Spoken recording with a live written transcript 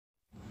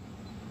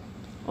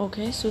Ok,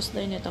សួស្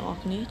តីអ្នកទាំងអ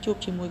ស់គ្នាជួប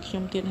ជាមួយខ្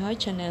ញុំទៀតហើយ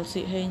Channel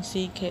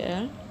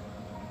CKL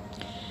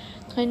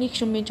ថ្ងៃនេះខ្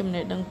ញុំមានចំ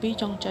ណេះដឹងពីរ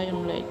ចង់ចែក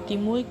រំលែកទី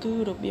1គឺ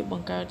របៀបប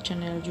ង្កើត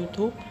Channel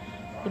YouTube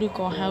ឬ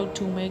ក៏ How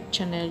to make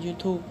Channel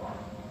YouTube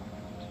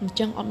អញ្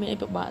ចឹងអត់មានអី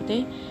ពិបាកទេ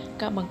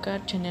ការបង្កើត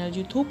Channel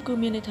YouTube គឺ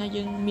មានន័យថា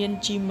យើងមាន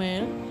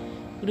Gmail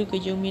ឬក៏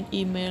យើងមាន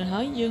email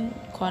ហើយយើង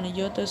គ្រាន់តែ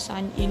យកទៅ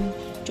sign in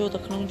ចូលទៅ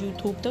ក្នុង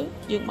YouTube ទៅ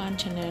យើងបាន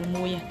Channel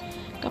មួយ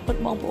ក៏ពិត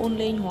បងប្អូន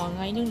លេងរាល់ថ្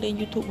ងៃហ្នឹងលេង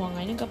YouTube រាល់ថ្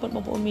ងៃហ្នឹងក៏ពិតប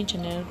ងប្អូនមាន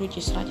Channel រួច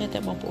ជាស្រេចហើយតែ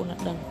បងប្អូនអ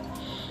ត់ដឹង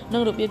និ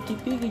ងរបៀបទី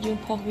2គឺយើង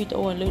ផុសវីដេ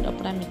អូឲ្យលើ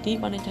15នាទី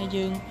បានន័យថា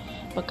យើង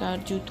បង្កើត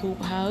YouTube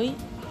ហើយ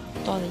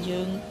តោះតែ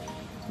យើង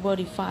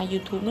verify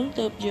YouTube ហ្នឹង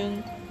ទើបយើង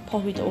ផុស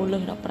វីដេអូលើ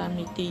15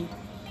នាទី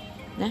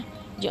ណា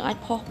យើងអាច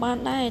ផុសបាន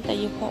ដែរតែ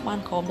យើងផុសបាន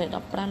ក្រោមតែ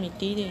15នា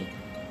ទីទេ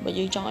បើ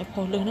យើងចង់ឲ្យផុ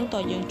សលើហ្នឹងតើ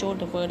យើងចូល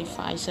ទៅ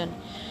verify សិន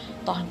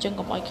តោះអញ្ចឹង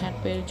កុំឲ្យខាត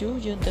ពេលយូរ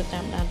យើងទៅតា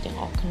មដានទាំង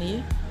អស់គ្នា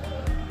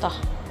តោះ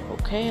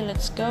Okay,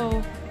 let's go.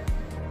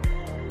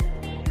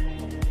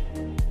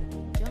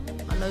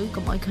 ឥឡូវ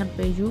កុំឲ្យខាត់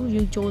ពេលយូរ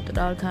យើងចូលទៅ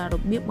ដល់ថារ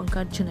បៀបបង្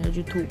កើត Channel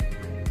YouTube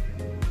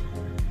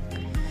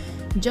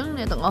អញ្ចឹង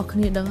អ្នកទាំងអស់គ្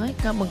នាដឹងហើយ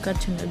ការបង្កើត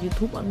Channel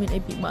YouTube អត់មាន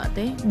អីពិបាក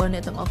ទេបើអ្ន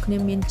កទាំងអស់គ្នា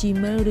មាន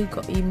Gmail ឬ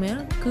ក៏ email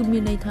គឺមា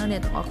នន័យថាអ្ន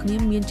កទាំងអស់គ្នា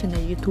មាន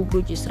Channel YouTube រួ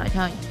ចជាស្រេច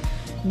ហើយ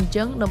អញ្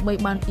ចឹងដើម្បី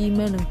បាន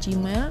email និង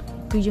Gmail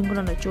គឺយើងគ្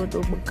រាន់តែចូលទៅ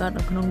បង្កើត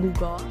នៅក្នុង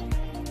Google អ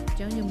ញ្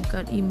ចឹងយើងបង្កើ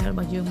ត email រ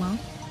បស់យើងមក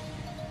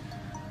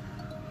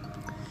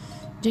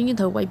យើង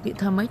ត្រូវវាយពាក្យ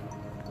ថាម៉េច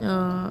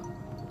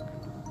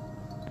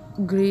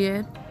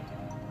create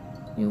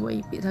យើងវាយ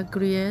ពាក្យថា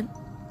create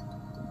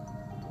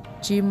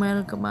Gmail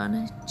ក៏បាន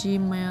ដែរ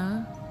Gmail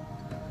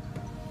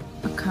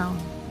account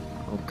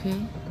អូខេ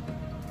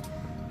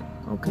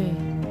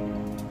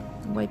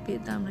វាយពាក្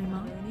យតាមនេះម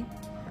កនេះ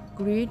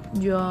create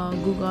your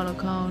Google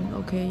account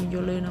អូខេយើងយ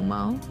កលើហ្នឹងមក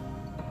អ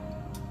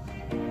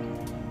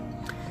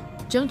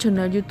ញ្ចឹង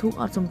channel YouTube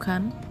អត់សំខា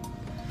ន់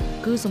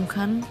គឺសំ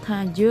ខាន់ថា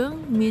យើង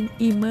មាន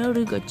email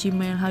ឬក៏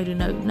Gmail ហើយឬ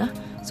នៅណា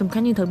សំខា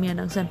ន់យើងត្រូវមានអា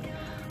ហ្នឹងសិនឥ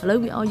ឡូវ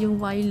វាឲ្យយើង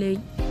វាយលេខ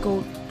កូ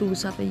ដទូរ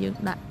ស័ព្ទដែលយើង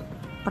ដាក់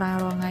ប្រើ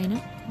រាល់ថ្ងៃហ្នឹ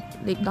ង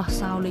លេខដោះ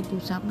សោលេខទូ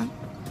រស័ព្ទហ្នឹង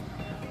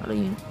ឥឡូវ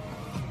យើង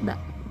ដា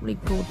ក់លេខ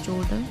កូដចូល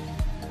ទៅ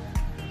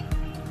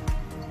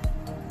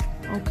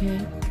អូខេ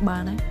បា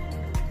នហើយ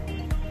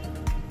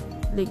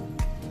លេខ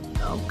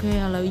អូខេឥ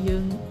ឡូវយើ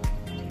ង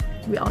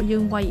វាឲ្យយើ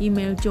ងវាយ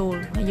email ចូល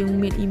ហើយយើង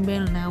មាន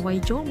email ណាវាយ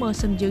ចូលបើ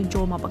សិនយើង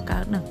ចូលមកបង្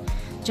កើតហ្នឹង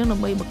អញ្ចឹងដើ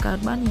ម្បីបង្កើត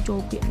បានយើងចូល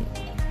ពាក្យនេះ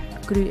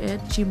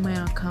create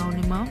Gmail account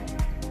នេះមក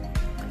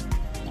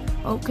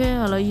អូខេឥ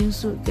ឡូវយើង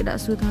គេដា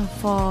ក់សួរថា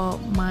for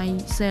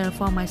myself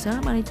បាន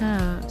ន័យថា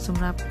ស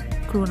ម្រាប់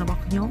ខ្លួនរប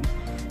ស់ខ្ញុំ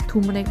to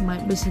manage my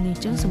business អ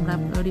ញ្ចឹងសម្រា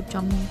ប់រៀប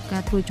ចំកា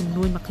រធ្វើជំ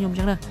នួញរបស់ខ្ញុំអញ្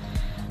ចឹងណា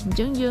អញ្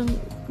ចឹងយើង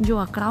យក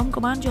អាក្រោមក៏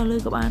បានយកលើ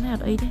ក៏បានដែរអ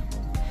ត់អីទេ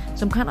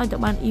សំខាន់ឲ្យតែ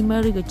បាន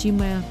email ឬក៏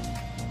Gmail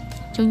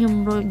អញ្ចឹងខ្ញុំ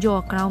យក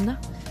អាក្រោមណា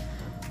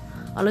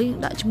ឥឡូវយើង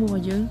ដាក់ឈ្មោះរប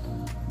ស់យើង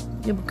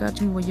បង្កើត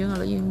ឈ្មោះរបស់យើងឥ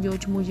ឡូវយើងយក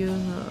ឈ្មោះយើង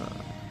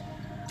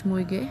ឈ្មោះ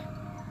គេ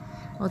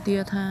ឧទាហ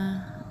រណ៍ថា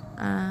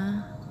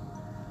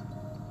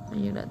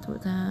យើងដាក់ធ្វើ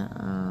ថា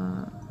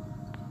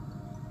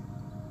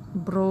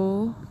bro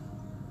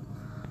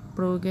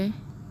គេ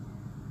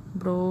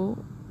bro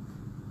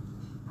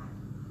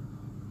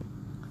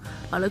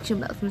ឥឡូវខ្ញុំ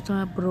ដាក់ធ្វើថា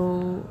bro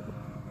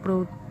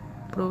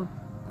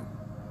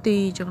T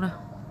ចឹងណា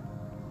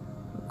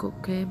អូ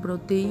ខេ bro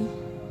T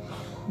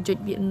ចុច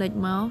វានិច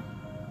មក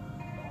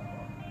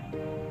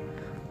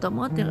តម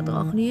កទាំងអ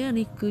ស់គ្នា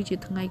នេះគឺជា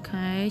ថ្ងៃ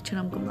ខែឆ្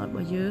នាំកំណត់រប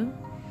ស់យើង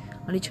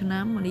អានេះឆ្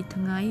នាំអានេះ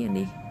ថ្ងៃអា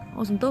នេះ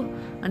អូសំទោស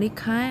អានេះ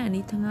ខែអា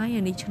នេះថ្ងៃ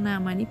អានេះឆ្នាំ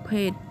អានេះ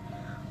ភេទឥ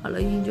ឡូ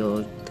វយើងយ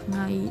កថ្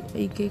ងៃ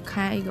អីគេ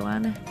ខែអីក៏បាន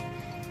ដែរ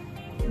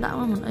ដាក់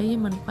មកមិនអី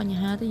មិនបញ្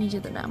ហាទេយើង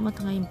ចេះតែដាក់មក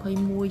ថ្ងៃ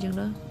21ចឹង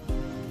ទៅ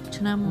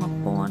ឆ្នាំ1994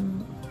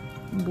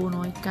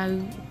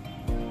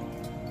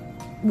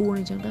អ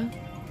ញ្ចឹងទៅ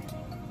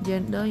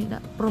gender យើងដា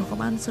ក់ប្រុសក៏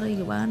បានស្រី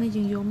ក៏បាន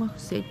យើងយកមក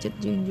សេចចិត្ត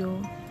យើងយក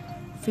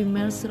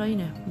female ស្រី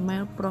ណា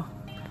male ប្រុស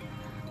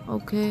អូ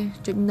ខេ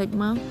ចុច next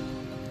មក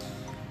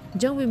អ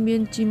ញ្ចឹងវាមាន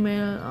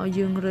Gmail ឲ្យ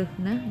យើងរើស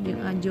ណាយើង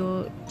អាចយក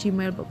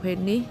Gmail ប្រភេទ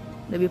នេះ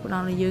ដែលវាផ្ដ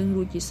ល់ឲ្យយើង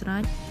រួចជាស្រេ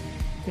ច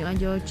យើងអាច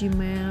យក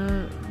Gmail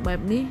បែប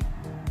នេះ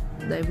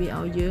ដែលវា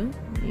ឲ្យយើង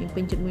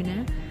ពេញចិត្តមួយណា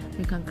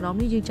នៅខាងក្រោម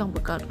នេះយើងចង់ប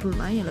ង្កើតខ្លួន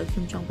ឯងឥឡូវខ្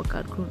ញុំចង់បង្កើ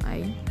តខ្លួនឯ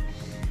ង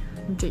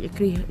ចុចអ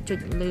គ្រីចុច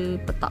លើ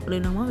បតក់លើ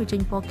ហ្នឹងមកវាចេញ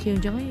ពណ៌ខៀវអ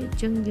ញ្ចឹងហើយអញ្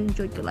ចឹងយើង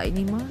ចុចកន្លែង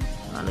នេះមកឥ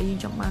ឡូវយើង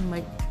ចង់បានមិ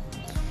ន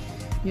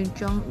យើង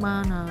ចង់បា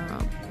ន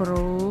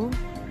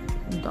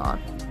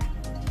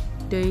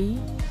pro.d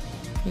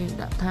យើង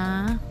ដាក់ថា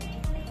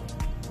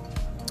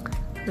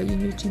បើយើង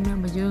យក Gmail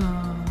មកយើង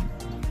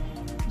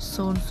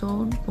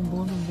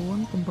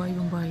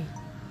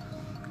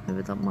009988ហើយ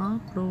វាតបមក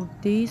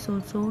pro.d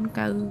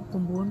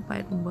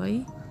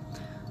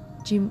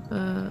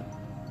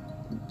 009988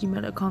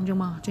 gmail.com ចឹង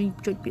មកចេញ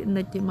ចុចពាក្យ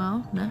next ទៀតមក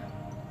ណា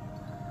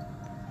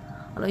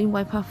ឥឡូវយើង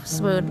វាយ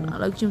password ឥ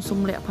ឡូវខ្ញុំសុំ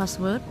លាក់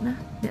password ណា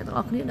អ្នកទាំងអ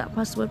ស់គ្នាដាក់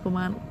password ប្រ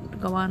ហែល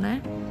ក៏បានដែរ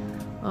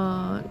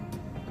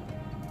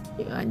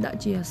យើងអាចដាក់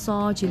ជាអក្ស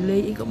រជាលេ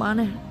ខអីក៏បាន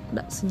ដែរ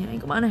ដាក់សញ្ញាអី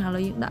ក៏បានដែរឥឡូ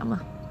វយើងដាក់ម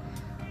ក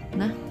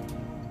ណា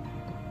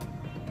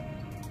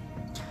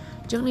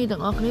ចឹងនេះទាំ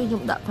ងអស់គ្នាខ្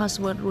ញុំដាក់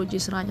password រួចជា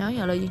ស្រេចហើយ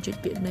ឥឡូវយើងចុច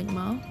ពាក្យ next ម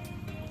ក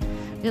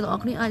អ្នកទាំងអ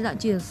ស់គ្នាអាចដាក់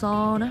ជាអក្ស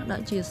រណាដា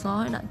ក់ជាអក្សរ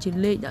ហើយដាក់ជា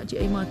លេខដាក់ជា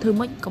អីមកធ្វើ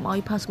ម៉េចកុំឲ្យ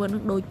password នឹ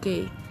ងដូចគេ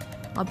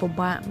ឲ្យពិ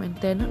បាកមែន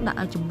តើដាក់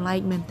ឲ្យចម្លែក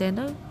មែនតើ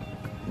ទៅ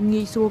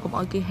ងាយស្រួលកុំ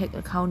ឲ្យគេ hack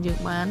account យើង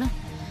បានណា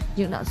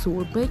យើងដាក់ស្រួ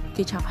លពេក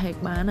គេឆាប់ hack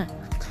បានណា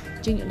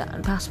ជាងដាក់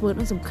password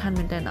នឹងសំខាន់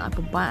មែនតើដាក់ឲ្យ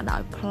ពិបាកដាក់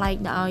ឲ្យប្លែក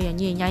ដាក់ឲ្យ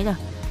ញ៉ៃញ៉ៃទៅ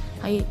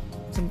ហើយ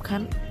សំខា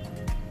ន់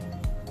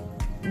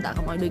ដាក់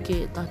កុំឲ្យដូចគេ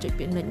តោះចុច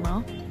ពាក្យ next ម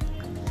ក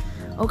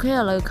អូខេឥ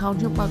ឡូវ account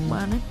ខ្ញុំបើក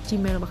បានណា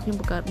Gmail របស់ខ្ញុំ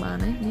បង្កើតបាន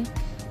ហើយនេះ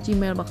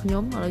Gmail របស់ខ្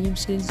ញុំឥឡូវខ្ញុំ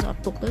screenshot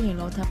ទុកទៅហើយ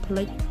រកថាផ្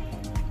លេច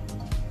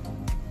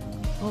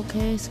អូ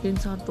ខេ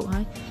screenshot ទុកហើ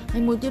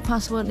យមួយទៀត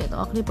password អ្នកទាំ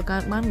ងអស់គ្នាបង្កើ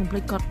តបានកុំភ្លេ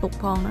ចកត់ទុក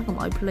ផងណាកុំ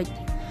ឲ្យភ្លេច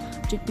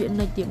ចុចពាក្យ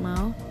next ទៀតម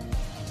ក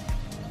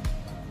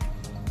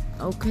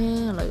អូខេឥ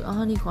ឡូវអ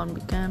ស់នេះគ្រាន់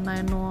ពីការណែ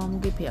នាំ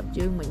គេប្រាប់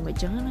យើងមិន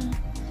ចឹងណា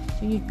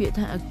យើងនិយាយពាក្យ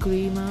ថា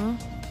agree ម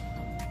ក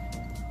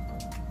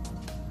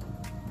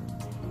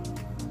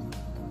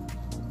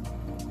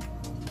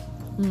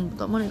បន្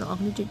ទាប់មកអ្នកទាំងអស់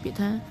គ្នាចុចពាក្យ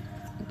ថា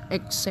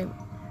accept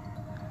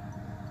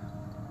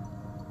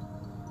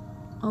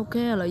អូ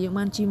ខេឥឡូវយើង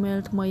បាន Gmail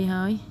ថ្មី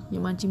ហើយយើ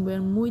ងបាន Gmail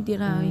មួយទៀត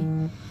ហើយ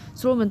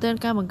ស្រួលមែនតើ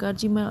ការបង្កើត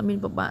Gmail អត់មាន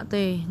ពិបាក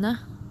ទេណា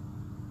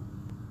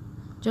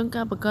អញ្ចឹង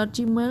ការបង្កើត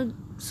Gmail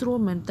ស្រួល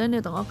មែនតើអ្ន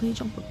កទាំងអស់គ្នា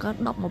ចង់បង្កើត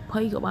10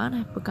 20ក៏បាន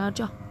ដែរបង្កើត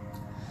ចុះ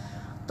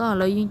តោះឥ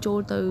ឡូវយើងចូល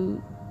ទៅ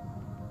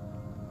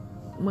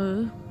មើល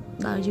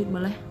ដើរយឺត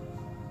ម្លេះ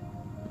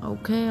អូ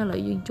ខេឥឡូវ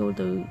យើងចូល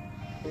ទៅ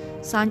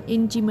sign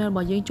in Gmail រប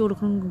ស់យើងចូលទៅ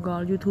ក្នុង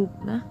Google YouTube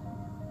ណា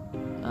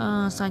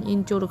sign in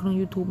ចូលទៅក្នុង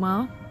YouTube ម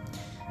ក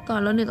តោះ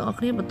ឥឡូវអ្នកទាំងអស់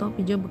គ្នាបន្ទាប់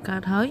ពីយើងបង្កើ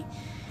តហើយ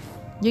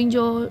យើងយ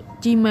ក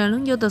Gmail ហ្នឹ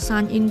ងយកទៅ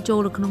sign in ចូល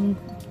ទៅក្នុង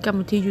កម្ម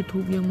វិធី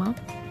YouTube យើងមក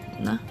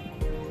ណា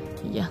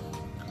យ៉ា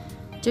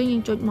អញ្ចឹងយើ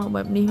ងចុចមក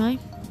បែបនេះហើយ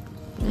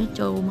ណា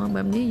ចូលមក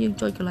បែបនេះយើង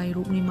ចុចកន្លែង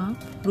រូបនេះមក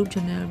រូប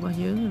channel របស់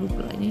យើងរូបក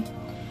ន្លែងនេះ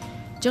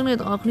អញ្ចឹងអ្នក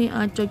ទាំងអស់គ្នា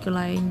អាចចុចកន្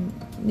លែង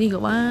នេះក៏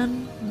បាន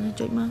ណា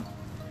ចុចមក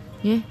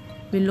ញ៉េ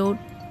វា load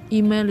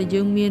email ដែល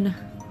យើងមាន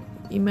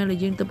email ដែល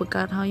យើងទៅបង្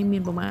កើតហើយមា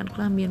នប្រមាណខ្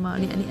លះមានមក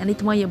នេះ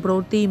ថ្មី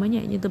Broti មិញ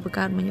យើងទៅបង្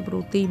កើតមិញ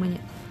Broti មិញ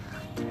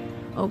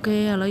អូខេ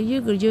ឥឡូវ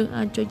យើង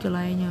អាចចុចកន្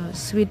លែង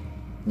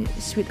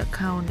switch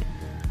account នេះ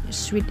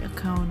switch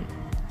account នេះ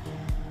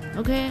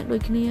អូខេដូ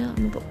ចគ្នា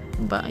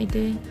បាក់អី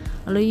ទេឥ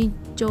ឡូវយើង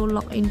ចូល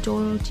login ចូ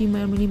ល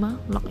Gmail មួយនេះមក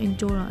login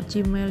ចូល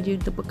Gmail យើង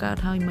ទៅបង្កើត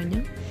ហើយមិញហ្នឹ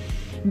ង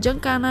អញ្ចឹង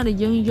កាលណាដែល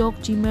យើងយក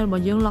Gmail រប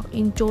ស់យើង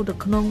login ចូលទៅ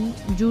ក្នុង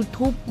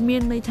YouTube មា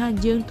នន័យថា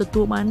យើងទទួ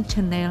លបាន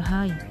channel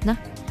ហើយណា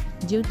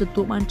យើងទ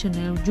ទួលបាន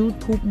channel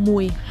YouTube មួ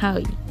យហើ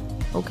យ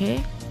អូខេ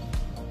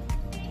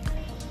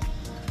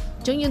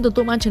អញ្ចឹងយើងទ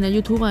ទួលបាន channel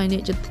YouTube ហើយ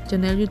នេះ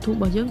channel YouTube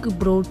របស់យើងគឺ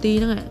Broti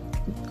ហ្នឹង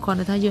គ្រាន់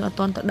តែថាយើងអត់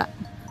តន់ទៅដាក់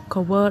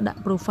cover ដាក់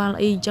profile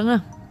អីអញ្ចឹងណា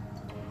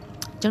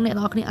អញ្ចឹងអ្នកន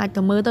រគ្នាអាច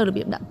ទៅមើលទៅរ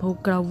បៀបដាក់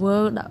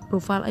cover ដាក់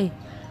profile អី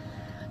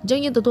អញ្ចឹង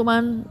យើងទទួលបា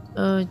ន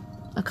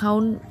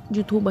account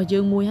YouTube របស់យើ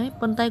ងមួយហើយ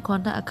ប៉ុន្តែគ្រា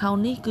ន់តែ account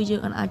នេះគឺយើ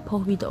ងអាច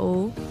post វីដេអូ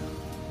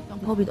ច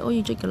ង់ post វីដេអូ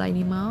យើងចុចកន្លែង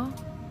នេះមក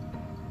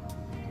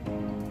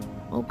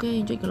អូខេ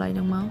ចុចកន្លែងហ្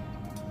នឹងមក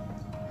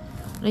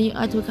ហើយយើង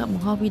អាចធ្វើការប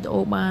ង្ហោះវីដេ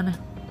អូបានណា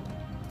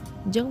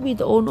អញ្ចឹងវី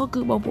ដេអូនោះគឺ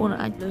បងប្អូន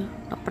អាចលើ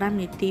15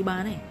នាទីបា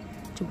នទេ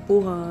ចំពោះ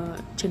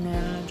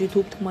channel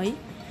YouTube ថ្មី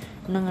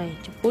ហ្នឹងហើយ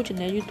ចំពោះ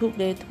channel YouTube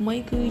ដែលថ្មី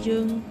គឺយើ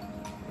ង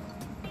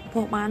ផុ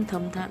សបានត្រឹ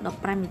មថា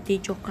15នាទី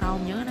ចុះក្រោម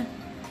អញ្ចឹងណា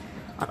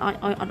អត់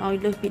ឲ្យ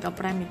លើសពី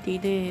15នាទី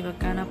ទេបើ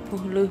កាលណាផុ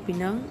សលើសពី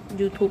ហ្នឹង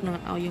YouTube នឹងអ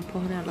ត់ឲ្យយើងផុ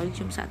សទេឥឡូវខ្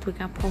ញុំសាកធ្វើ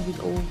ការផុសវីដេ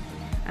អូ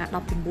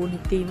19នា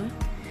ទីមក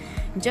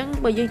អញ្ចឹង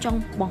បើយើងចង់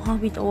បង្ហោះ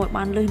វីដេអូឲ្យ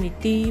បានលើសនា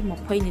ទី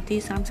20នាទី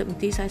30នា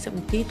ទី40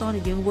នាទីតោះតែ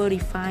យើង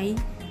verify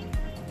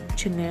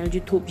channel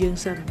YouTube យើង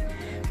សិន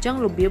អញ្ចឹង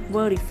របៀប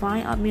verify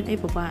អត់មានអី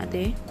ពិបាក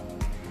ទេ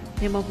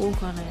នេះបងប្អូន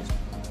គាត់ណា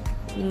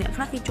អ្នកខ្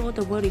លះគេចូល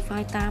ទៅ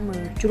verify តាម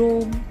ជ្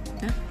រុំ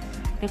ណា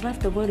អ្នកខ្លះ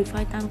ទៅ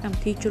verify តាមកម្ម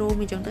វិធីជ្រុំ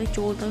អីចឹងទៅ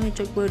ចូលទៅ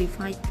ចុច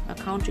verify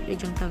account ចុចអី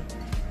ចឹងទៅ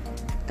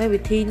តែ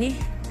វិធីនេះ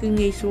គឺ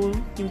ងាយស្រួល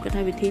ខ្ញុំគិត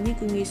ថាវិធីនេះ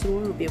គឺងាយស្រួល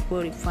របៀប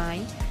verify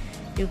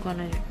យើងគាត់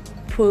ណា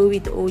ធ្វើវី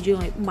ដេអូយើង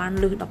ឲ្យបាន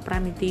លើស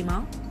15នាទីម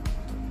ក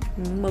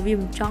បើវា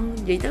មិនចង់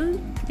និយាយទៅ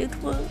យើង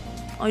ធ្វើ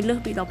ឲ្យលើស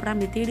ពី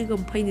15នាទីឬក៏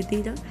20នាទី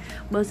ទៅ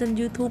បើសិន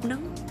YouTube ហ្នឹ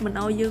ងមិន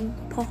ឲ្យយើង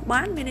ផុស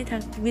បានមានន័យថា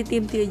វាទា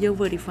មទារយើង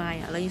verify ឥ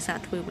ឡូវយើងសាក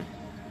ធ្វើមើលឥ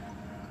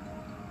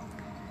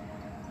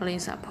ឡូវយើ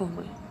ងសាកផុស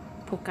មើល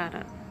ផុសកាត់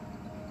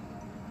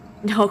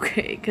អូ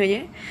ខេឃើញ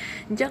ទេ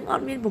អញ្ចឹងអ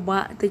ត់មានពិបា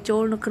កទៅចូ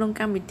លនៅក្នុង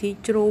កម្មវិធី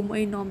ជ្រោម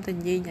អីនាំតែ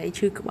និយាយញ៉ៃ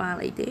ឈឺក្បាល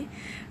អីទេ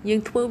យើង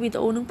ធ្វើវីដេ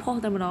អូហ្នឹងផុស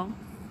តែម្ដង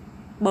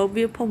បើ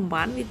វាផុសមិន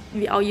បាន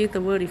វាឲ្យយើងទៅ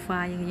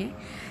verify យ៉ាងនេះ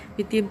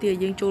វាទាមទារ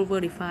យើងចូល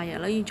verify ឥ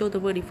ឡូវយើងចូលទៅ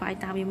verify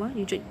តាមវាមក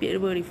យើងចុចពាក្យ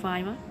verify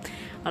មក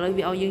ឥឡូវ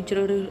វាឲ្យយើងជ្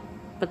រើសរើស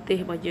ប្រទេស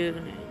របស់យើង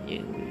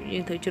យើ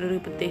ងត្រូវជ្រើសរើ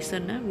សប្រទេសសិ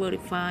នណា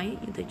verify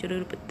យើងត្រូវជ្រើស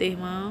រើសប្រទេស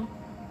មក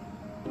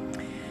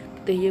ប្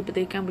រទេសយើងប្រ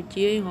ទេសកម្ពុ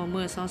ជាយើង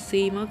មើលអក្សរ C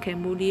មក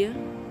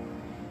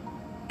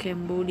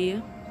Cambodia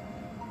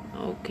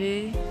អូខេ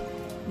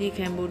នេះ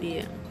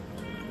Cambodia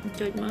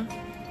ចុចមក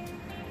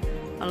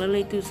ឥឡូវ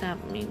លេខទូរស័ព្ទ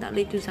នេះដាក់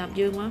លេខទូរស័ព្ទ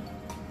យើងមក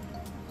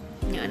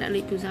ញ៉ាំដាក់លេ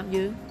ខទូរស័ព្ទ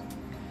យើង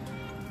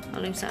ឥ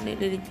ឡូវសាកលេខ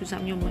ទូរស័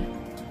ព្ទខ្ញុំមក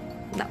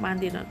ដាក់បាន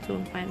ទៀតអត់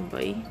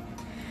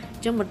088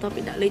 Trong một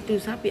topic đã lấy từ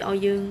sắp bị ao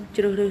dương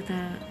chưa được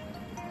thà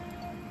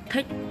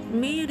thích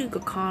miឬ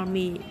ក៏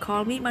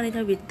call me បានន័យ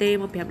ថាវាទេ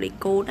មកប្រាប់លេខ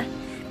កូដណា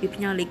វា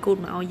ផ្ញើលេខកូដ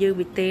មកឲ្យយើង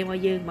វាទេមក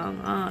យើងបង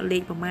លេ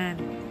ខប្រមាណ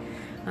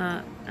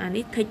អា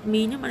នេះ take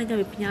me ហ្នឹងបានន័យថា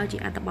វាផ្ញើជា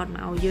អត្ថបទម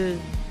កឲ្យយើង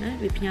ណា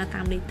វាផ្ញើ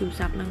តាមលេខទូរ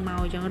ស័ព្ទហ្នឹងមក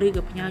អញ្ចឹងឬ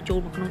ក៏ផ្ញើចូល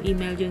មកក្នុង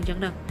email យើងអញ្ចឹង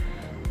ដែរ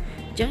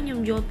អញ្ចឹងខ្ញុំ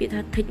យកពាក្យថា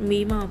take me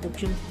មកពួក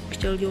ខ្ញុំខ្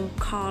ជិលយក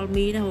call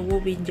me ណាព្រោះ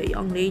វានិយាយ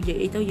អង់គ្លេសនិយាយ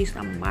អីទៅយើងស្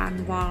ដាប់មិនបាន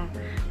វល់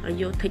ហើយ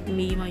យក take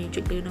me មកយើង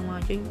ចុចលើហ្នឹងមក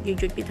អញ្ចឹងយើង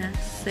ចុចពាក្យថា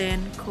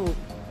send code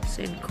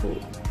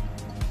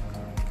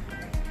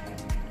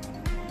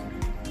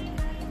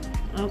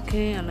អូ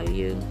ខេឥឡូវ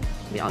យើង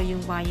វាឲ្យយើ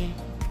ងវាយហើយ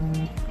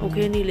អូ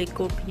ខេនេះលេខ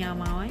កូដផ្ញើ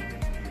មកហើយ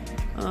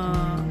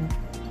817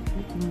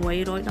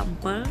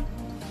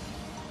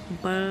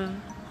 769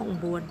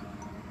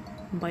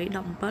 817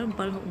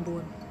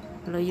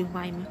 769ឥឡូវយើង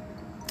វាយមើ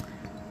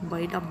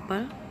ល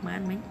817បា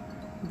នមិញ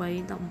817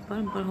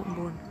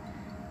 769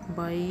 817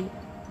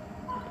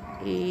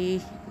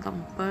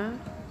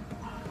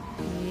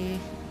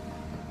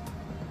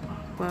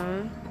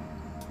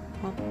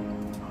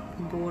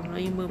 ហើ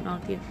យយើងមើលម្ដង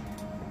ទៀត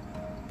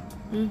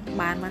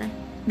បានមកដែរ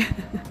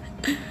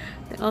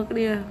ទាំងអស់គ្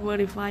នា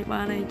verify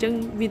បានហើយអញ្ចឹង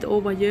វីដេអូរ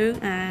បស់យើង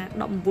អា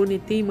19នា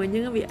ទីមួយហ្នឹ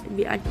ង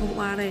វាអាចផុស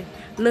បានដែរ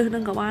លើសហ្នឹ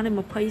ងក៏បានដែរ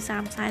20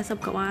 30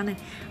 40ក៏បានដែរ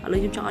ឥឡូវ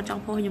ខ្ញុំអត់ច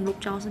ង់ផុសខ្ញុំលុប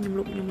ចោលសិនខ្ញុំ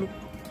លុប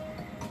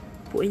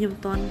ពួកខ្ញុំអ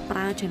ត់ទាន់ប្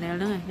រើ channel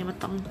ហ្នឹងខ្ញុំអ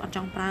ត់ច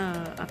ង់ប្រើ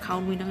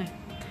account មួយហ្នឹងឯង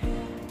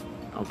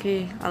អូខេឥ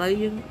ឡូវ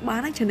យើងបាន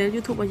ហើយ channel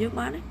YouTube របស់យើង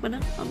បានហើយប៉ុណ្ណឹ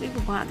ងអត់មាន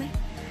ពិបាកទេ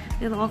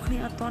អ្នកទាំងអស់គ្នា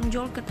អត់ទាន់យ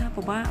ល់គិតថា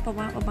ពិបាក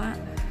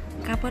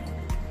ការ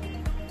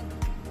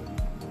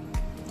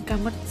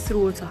ពិតស្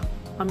រួលសោះ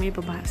អត់មាន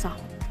ពិបាកសោះ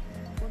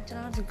បងច្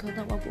រើនសង្ឃឹម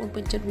ថាបងប្អូន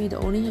ពេញចិត្តវីដេ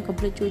អូនេះហើយកុំ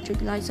ភ្លេចជួយចុច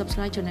like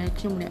subscribe channel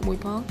ខ្ញុំម្នាក់មួយ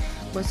ផង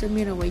បើសិន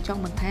មានអ្វីច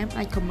ង់បន្ថែម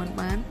អាច comment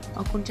បាន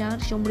អរគុណច្រើន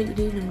ខ្ញុំរីក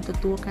រាយនឹងទ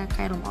ទួលការ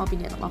កែលម្អពី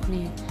អ្នកទាំងអស់គ្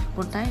នា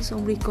ប៉ុន្តែសូ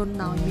មរិះគន់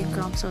ដោយមាន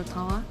ក្រមសីលធ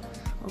ម៌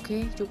អូខេ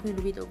ជួបគ្នា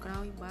នៅវីដេអូក្រោ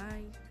យបាយ